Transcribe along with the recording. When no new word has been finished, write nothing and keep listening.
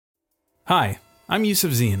Hi, I'm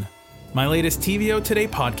Yusuf Zine. My latest TVO Today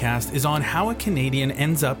podcast is on how a Canadian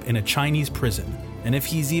ends up in a Chinese prison, and if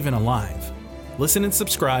he's even alive. Listen and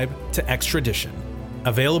subscribe to Extradition.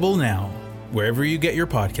 Available now, wherever you get your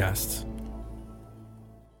podcasts.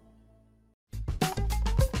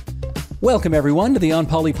 Welcome, everyone, to the On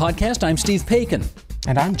Poly podcast. I'm Steve Paikin.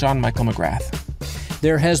 And I'm John Michael McGrath.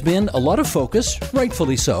 There has been a lot of focus,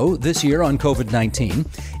 rightfully so, this year on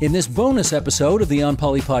COVID-19. In this bonus episode of the On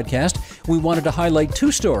Poly podcast, we wanted to highlight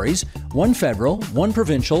two stories, one federal, one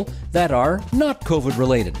provincial, that are not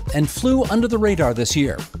COVID-related and flew under the radar this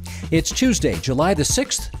year. It's Tuesday, July the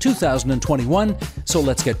 6th, 2021, so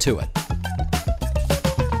let's get to it.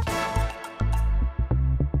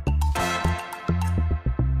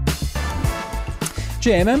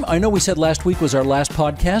 JMM, I know we said last week was our last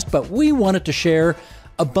podcast, but we wanted to share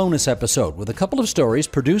a bonus episode with a couple of stories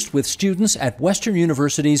produced with students at Western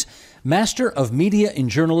University's Master of Media in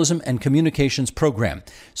Journalism and Communications program.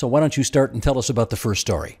 So why don't you start and tell us about the first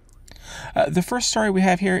story? The first story we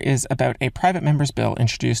have here is about a private member's bill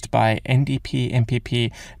introduced by NDP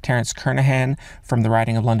MPP Terence Kernaghan from the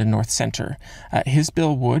riding of London North Centre. His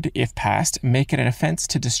bill would, if passed, make it an offence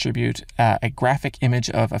to distribute a graphic image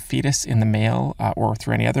of a fetus in the mail or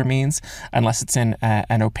through any other means, unless it's in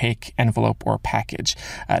an opaque envelope or package.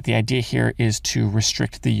 The idea here is to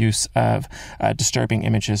restrict the use of disturbing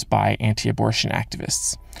images by anti-abortion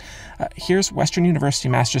activists. Here's Western University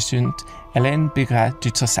master's student Hélène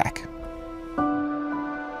Bigrat-Dutressac.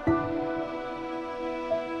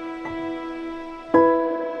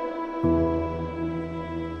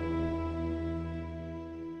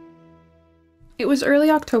 It was early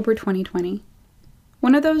October 2020.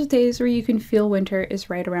 One of those days where you can feel winter is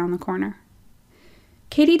right around the corner.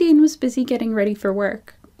 Katie Dean was busy getting ready for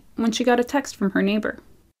work when she got a text from her neighbor.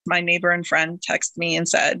 My neighbor and friend texted me and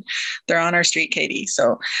said, "They're on our street, Katie."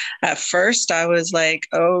 So at first I was like,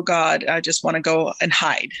 oh God, I just want to go and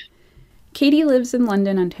hide. Katie lives in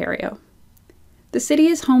London, Ontario. The city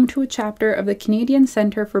is home to a chapter of the Canadian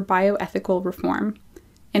Centre for Bioethical Reform,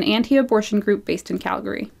 an anti-abortion group based in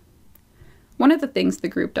Calgary. One of the things the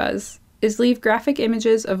group does is leave graphic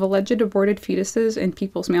images of alleged aborted fetuses in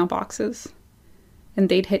people's mailboxes. And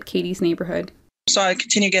they'd hit Katie's neighborhood. So I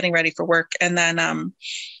continued getting ready for work. And then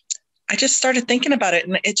I just started thinking about it,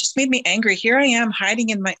 and it just made me angry. Here I am hiding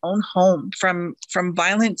in my own home from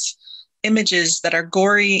violent images that are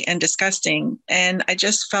gory and disgusting. And I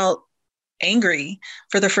just felt angry.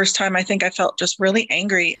 For the first time, I think I felt just really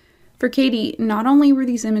angry. For Katie, not only were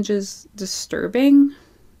these images disturbing,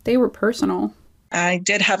 they were personal. I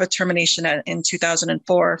did have a termination in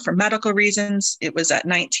 2004 for medical reasons. It was at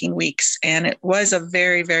 19 weeks, and it was a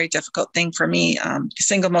very, very difficult thing for me. The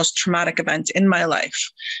single most traumatic event in my life,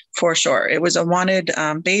 for sure. It was a wanted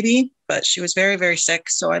baby, but she was very, very sick.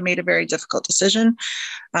 So I made a very difficult decision.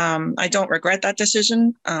 I don't regret that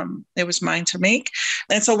decision. It was mine to make.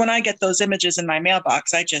 And so when I get those images in my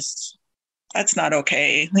mailbox, that's not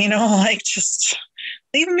okay. Just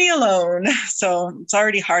leave me alone. So it's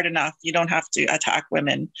already hard enough. You don't have to attack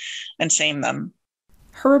women and shame them.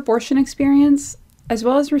 Her abortion experience, as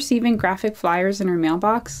well as receiving graphic flyers in her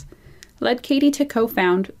mailbox, led Katie to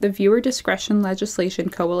co-found the Viewer Discretion Legislation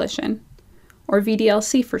Coalition, or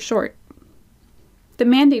VDLC for short. The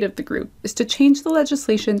mandate of the group is to change the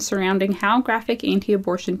legislation surrounding how graphic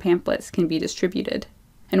anti-abortion pamphlets can be distributed.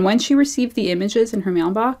 And when she received the images in her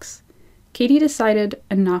mailbox, Katie decided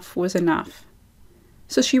enough was enough.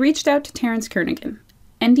 So she reached out to Terence Kernaghan,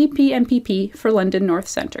 NDP MPP for London North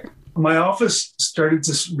Centre. My office started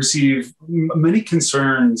to receive many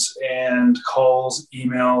concerns and calls,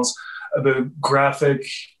 emails about graphic,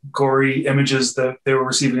 gory images that they were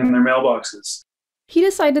receiving in their mailboxes. He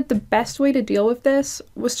decided the best way to deal with this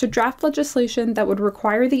was to draft legislation that would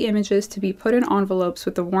require the images to be put in envelopes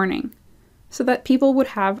with a warning, so that people would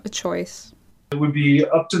have a choice. It would be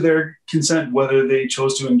up to their consent whether they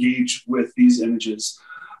chose to engage with these images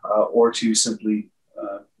or to simply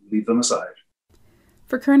leave them aside.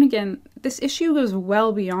 For Kernaghan, this issue goes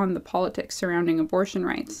well beyond the politics surrounding abortion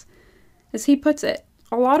rights. As he puts it,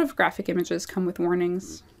 a lot of graphic images come with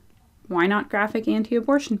warnings. Why not graphic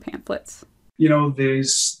anti-abortion pamphlets?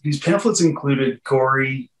 These pamphlets included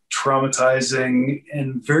gory, traumatizing,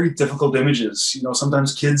 and very difficult images.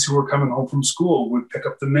 Sometimes kids who were coming home from school would pick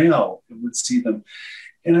up the mail and would see them.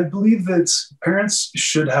 And I believe that parents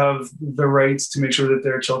should have the rights to make sure that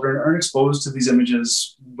their children aren't exposed to these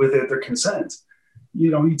images without their consent.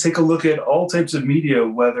 You take a look at all types of media,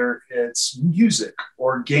 whether it's music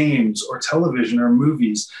or games or television or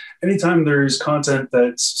movies. Anytime there's content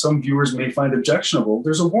that some viewers may find objectionable,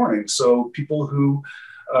 there's a warning. So people who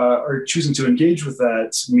are choosing to engage with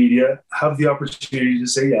that media have the opportunity to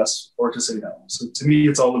say yes or to say no. So to me,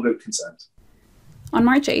 it's all about consent. On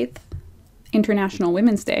March 8th, International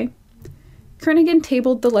Women's Day, Kernaghan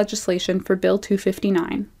tabled the legislation for Bill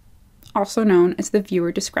 259, also known as the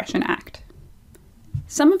Viewer Discretion Act.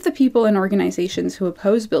 Some of the people and organizations who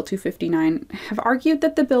oppose Bill 259 have argued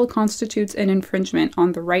that the bill constitutes an infringement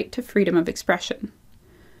on the right to freedom of expression.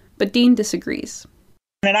 But Dean disagrees.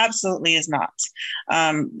 It absolutely is not.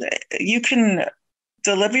 You can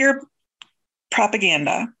deliver your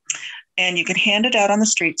propaganda and you can hand it out on the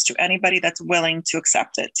streets to anybody that's willing to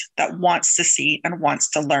accept it, that wants to see and wants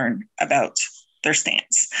to learn about their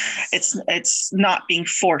stance. It's not being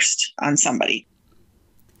forced on somebody.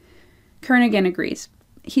 Kernaghan agrees.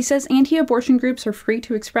 He says anti-abortion groups are free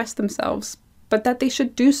to express themselves, but that they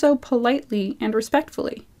should do so politely and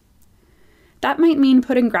respectfully. That might mean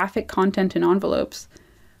putting graphic content in envelopes,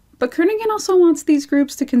 but Kernaghan also wants these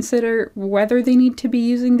groups to consider whether they need to be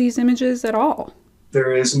using these images at all.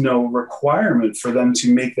 There is no requirement for them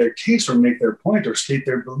to make their case or make their point or state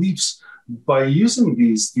their beliefs by using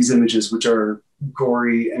these images, which are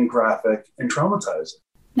gory and graphic and traumatizing.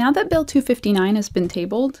 Now that Bill 259 has been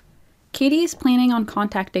tabled, Katie is planning on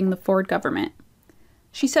contacting the Ford government.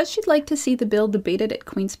 She says she'd like to see the bill debated at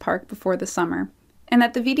Queen's Park before the summer, and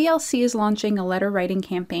that the VDLC is launching a letter-writing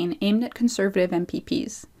campaign aimed at Conservative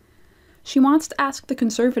MPPs. She wants to ask the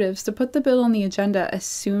Conservatives to put the bill on the agenda as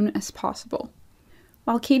soon as possible.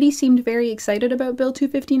 While Katie seemed very excited about Bill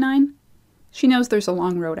 259, she knows there's a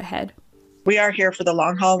long road ahead. We are here for the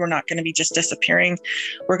long haul. We're not going to be just disappearing.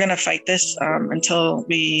 We're going to fight this until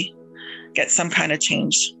we get some kind of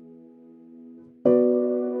change.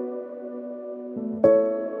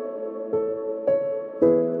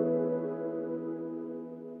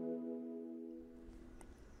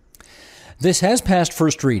 This has passed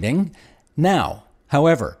first reading. Now,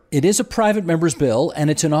 however, it is a private member's bill, and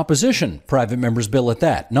it's an opposition private member's bill at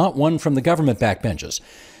that, not one from the government backbenches.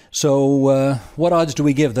 So what odds do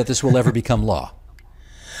we give that this will ever become law?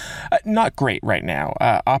 Not great right now.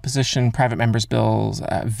 Opposition private members' bills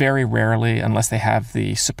very rarely, unless they have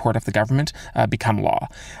the support of the government, become law.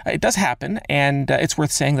 It does happen, and it's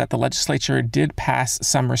worth saying that the legislature did pass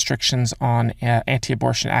some restrictions on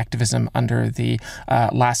anti-abortion activism under the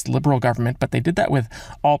last Liberal government, but they did that with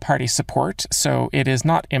all-party support, so it is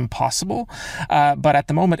not impossible. But at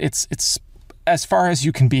the moment, it's as far as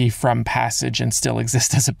you can be from passage and still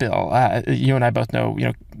exist as a bill. You and I both know,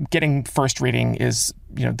 getting first reading is,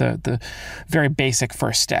 the very basic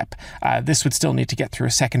first step. This would still need to get through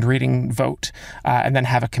a second reading vote, and then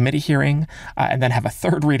have a committee hearing, and then have a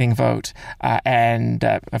third reading vote, and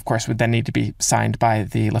of course would then need to be signed by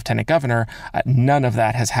the Lieutenant Governor. None of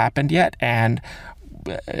that has happened yet, and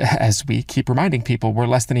as we keep reminding people, we're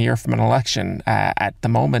less than a year from an election. At the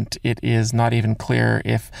moment, it is not even clear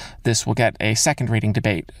if this will get a second reading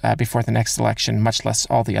debate before the next election, much less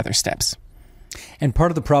all the other steps. And part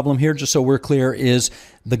of the problem here, just so we're clear, is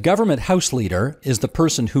the government House leader is the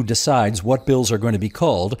person who decides what bills are going to be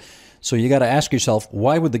called. So you got to ask yourself,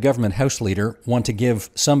 why would the government House leader want to give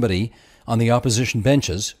somebody on the opposition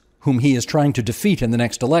benches, whom he is trying to defeat in the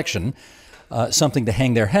next election, something to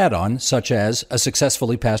hang their hat on, such as a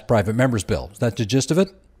successfully passed private member's bill? Is that the gist of it?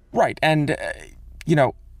 Right. And,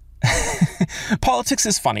 politics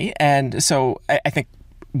is funny. And so I think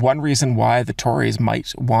one reason why the Tories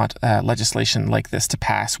might want legislation like this to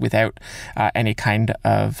pass without any kind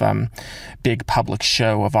of big public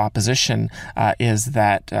show of opposition is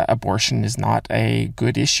that abortion is not a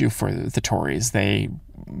good issue for the Tories. They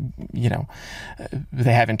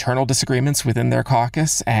have internal disagreements within their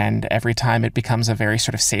caucus, and every time it becomes a very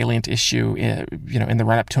sort of salient issue, in the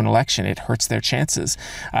run-up to an election, it hurts their chances.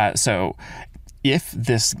 So if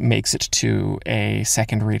this makes it to a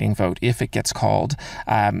second reading vote, if it gets called,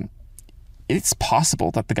 it's possible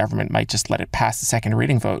that the government might just let it pass the second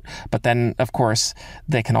reading vote. But then, of course,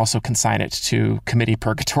 they can also consign it to committee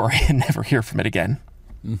purgatory and never hear from it again.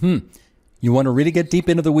 Mm-hmm. You want to really get deep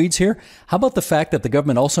into the weeds here? How about the fact that the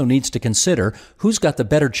government also needs to consider who's got the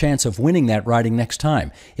better chance of winning that riding next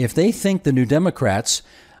time? If they think the New Democrats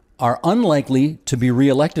are unlikely to be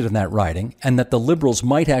reelected in that riding and that the Liberals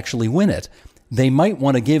might actually win it, they might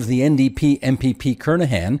want to give the NDP MPP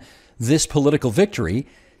Kernaghan this political victory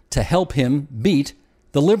to help him beat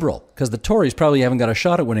the Liberal, because the Tories probably haven't got a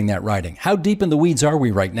shot at winning that riding. How deep in the weeds are we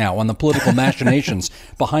right now on the political machinations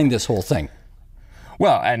behind this whole thing?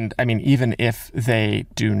 Well, and I mean, even if they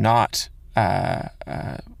do not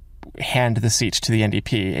hand the seat to the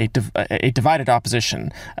NDP, a divided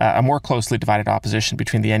opposition, a more closely divided opposition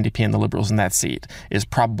between the NDP and the Liberals in that seat is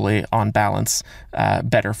probably, on balance,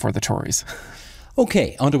 better for the Tories.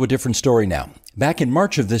 Okay, onto a different story now. Back in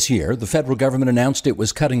March of this year, the federal government announced it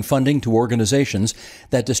was cutting funding to organizations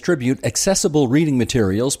that distribute accessible reading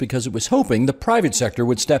materials because it was hoping the private sector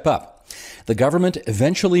would step up. The government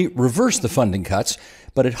eventually reversed the funding cuts,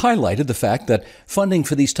 but it highlighted the fact that funding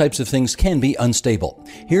for these types of things can be unstable.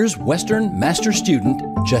 Here's Western master student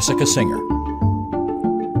Jessica Singer.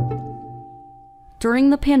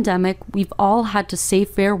 During the pandemic, we've all had to say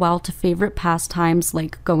farewell to favorite pastimes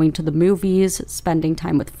like going to the movies, spending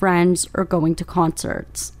time with friends, or going to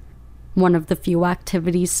concerts. One of the few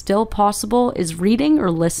activities still possible is reading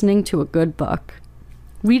or listening to a good book.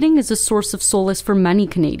 Reading is a source of solace for many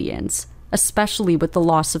Canadians, especially with the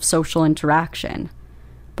loss of social interaction.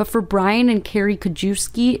 But for Brian and Carrie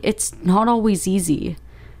Kajewski, it's not always easy.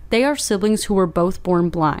 They are siblings who were both born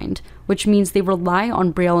blind, which means they rely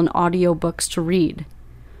on Braille and audiobooks to read.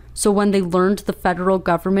 So when they learned the federal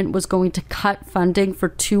government was going to cut funding for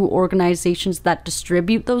two organizations that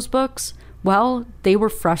distribute those books, well, they were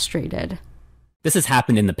frustrated. This has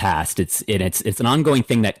happened in the past. It's an ongoing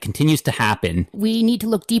thing that continues to happen. We need to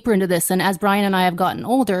look deeper into this. And as Brian and I have gotten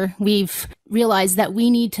older, we've realized that we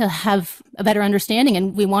need to have a better understanding,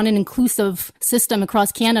 and we want an inclusive system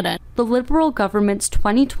across Canada. The Liberal government's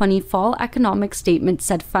 2020 Fall Economic Statement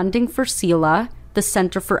said funding for CELA, the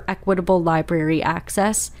Centre for Equitable Library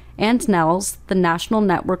Access, and NNELS, the National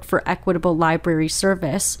Network for Equitable Library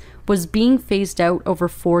Service, was being phased out over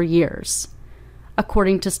 4 years.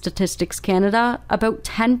 According to Statistics Canada, about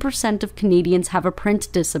 10% of Canadians have a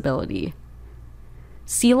print disability.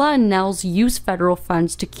 CELA and NNELS use federal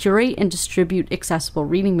funds to curate and distribute accessible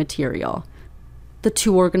reading material. The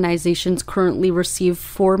two organizations currently receive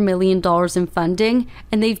 $4 million in funding,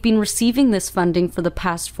 and they've been receiving this funding for the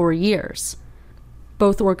past 4 years.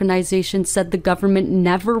 Both organizations said the government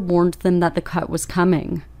never warned them that the cut was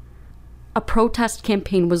coming. A protest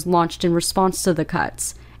campaign was launched in response to the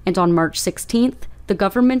cuts, and on March 16th, the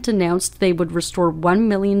government announced they would restore $1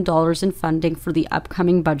 million in funding for the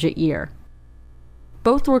upcoming budget year.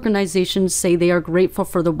 Both organizations say they are grateful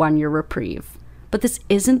for the one-year reprieve, but this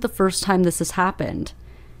isn't the first time this has happened.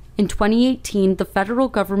 In 2018, the federal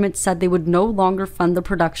government said they would no longer fund the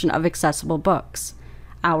production of accessible books.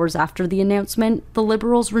 Hours after the announcement, the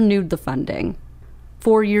Liberals renewed the funding.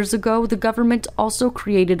 4 years ago, the government also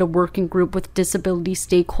created a working group with disability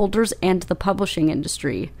stakeholders and the publishing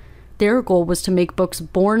industry. Their goal was to make books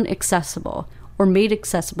born accessible, or made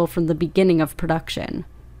accessible from the beginning of production.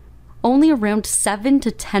 Only around 7 to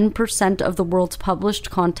 10% of the world's published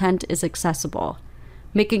content is accessible.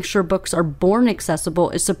 Making sure books are born accessible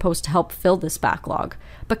is supposed to help fill this backlog,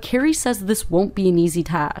 but Carrie says this won't be an easy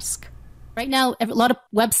task. Right now, a lot of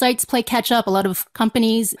websites play catch up. A lot of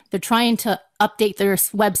companies, they're trying to update their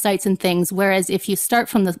websites and things. Whereas if you start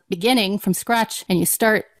from the beginning, from scratch, and you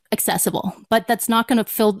start accessible, but that's not going to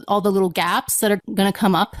fill all the little gaps that are going to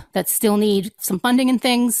come up that still need some funding and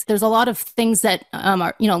things. There's a lot of things that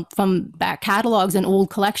are, from back catalogs and old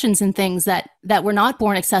collections and things that were not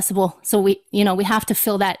born accessible. So we have to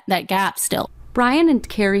fill that gap still. Brian and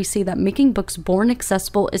Carrie say that making books born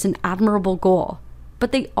accessible is an admirable goal.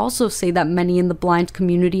 But they also say that many in the blind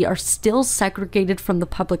community are still segregated from the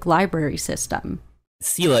public library system.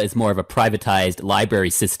 CELA is more of a privatized library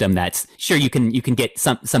system that's, sure, you can get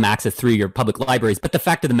some access through your public libraries, but the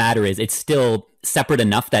fact of the matter is it's still separate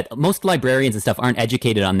enough that most librarians and stuff aren't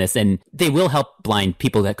educated on this, and they will help blind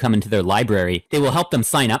people that come into their library. They will help them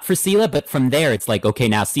sign up for CELA, but from there it's like, okay,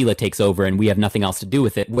 now CELA takes over and we have nothing else to do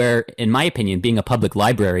with it. Where, in my opinion, being a public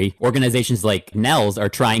library, organizations like NNELS are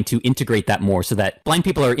trying to integrate that more so that blind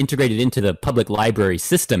people are integrated into the public library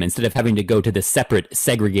system instead of having to go to this separate,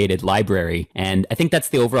 segregated library. And I think that's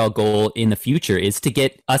the overall goal in the future, is to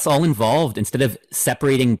get us all involved instead of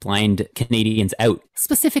separating blind Canadians out.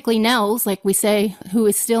 Specifically NNELS, like we say, who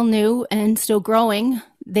is still new and still growing,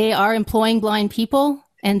 they are employing blind people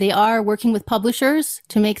and they are working with publishers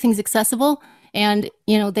to make things accessible. And,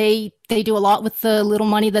 they do a lot with the little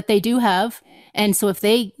money that they do have. And so if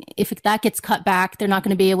that gets cut back, they're not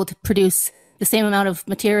going to be able to produce the same amount of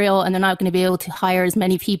material, and they're not going to be able to hire as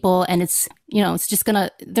many people. And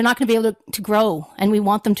they're not going to be able to grow, and we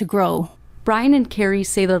want them to grow. Brian and Carrie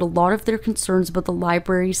say that a lot of their concerns about the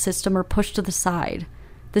library system are pushed to the side.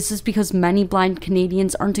 This is because many blind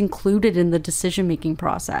Canadians aren't included in the decision-making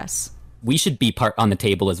process. We should be part on the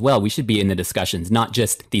table as well. We should be in the discussions, not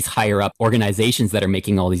just these higher up organizations that are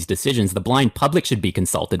making all these decisions. The blind public should be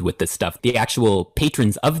consulted with this stuff, the actual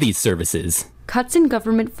patrons of these services. Cuts in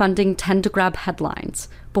government funding tend to grab headlines,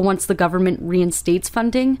 but once the government reinstates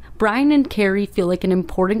funding, Brian and Carrie feel like an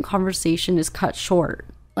important conversation is cut short.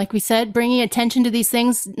 like we said, bringing attention to these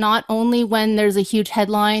things, not only when there's a huge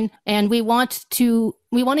headline, and we want to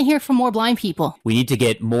hear from more blind people. We need to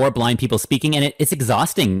get more blind people speaking, and it's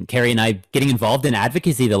exhausting. Carrie and I getting involved in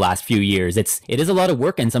advocacy the last few years. It is a lot of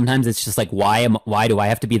work, and sometimes it's just like, why do I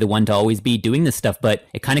have to be the one to always be doing this stuff? But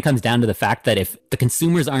it kind of comes down to the fact that if the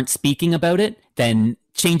consumers aren't speaking about it, then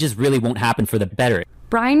changes really won't happen for the better.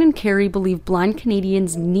 Brian and Carrie believe blind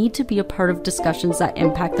Canadians need to be a part of discussions that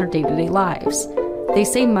impact their day-to-day lives. They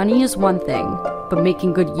say money is one thing, but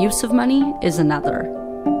making good use of money is another.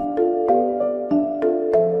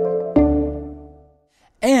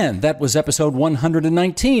 And that was episode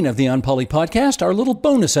 119 of the On Poly podcast, our little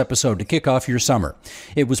bonus episode to kick off your summer.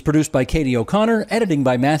 It was produced by Katie O'Connor, editing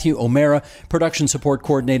by Matthew O'Mara, production support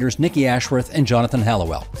coordinators Nikki Ashworth and Jonathan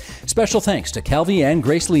Hallowell. Special thanks to Calvi Ann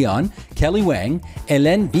Grace Leon, Kelly Wang,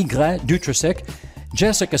 Hélène Bigrat-Dutrasek,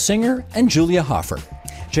 Jessica Singer, and Julia Hoffer.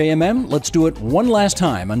 JMM, let's do it one last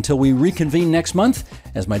time until we reconvene next month.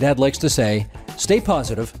 As my dad likes to say, stay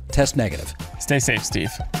positive, test negative. Stay safe,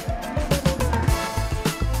 Steve.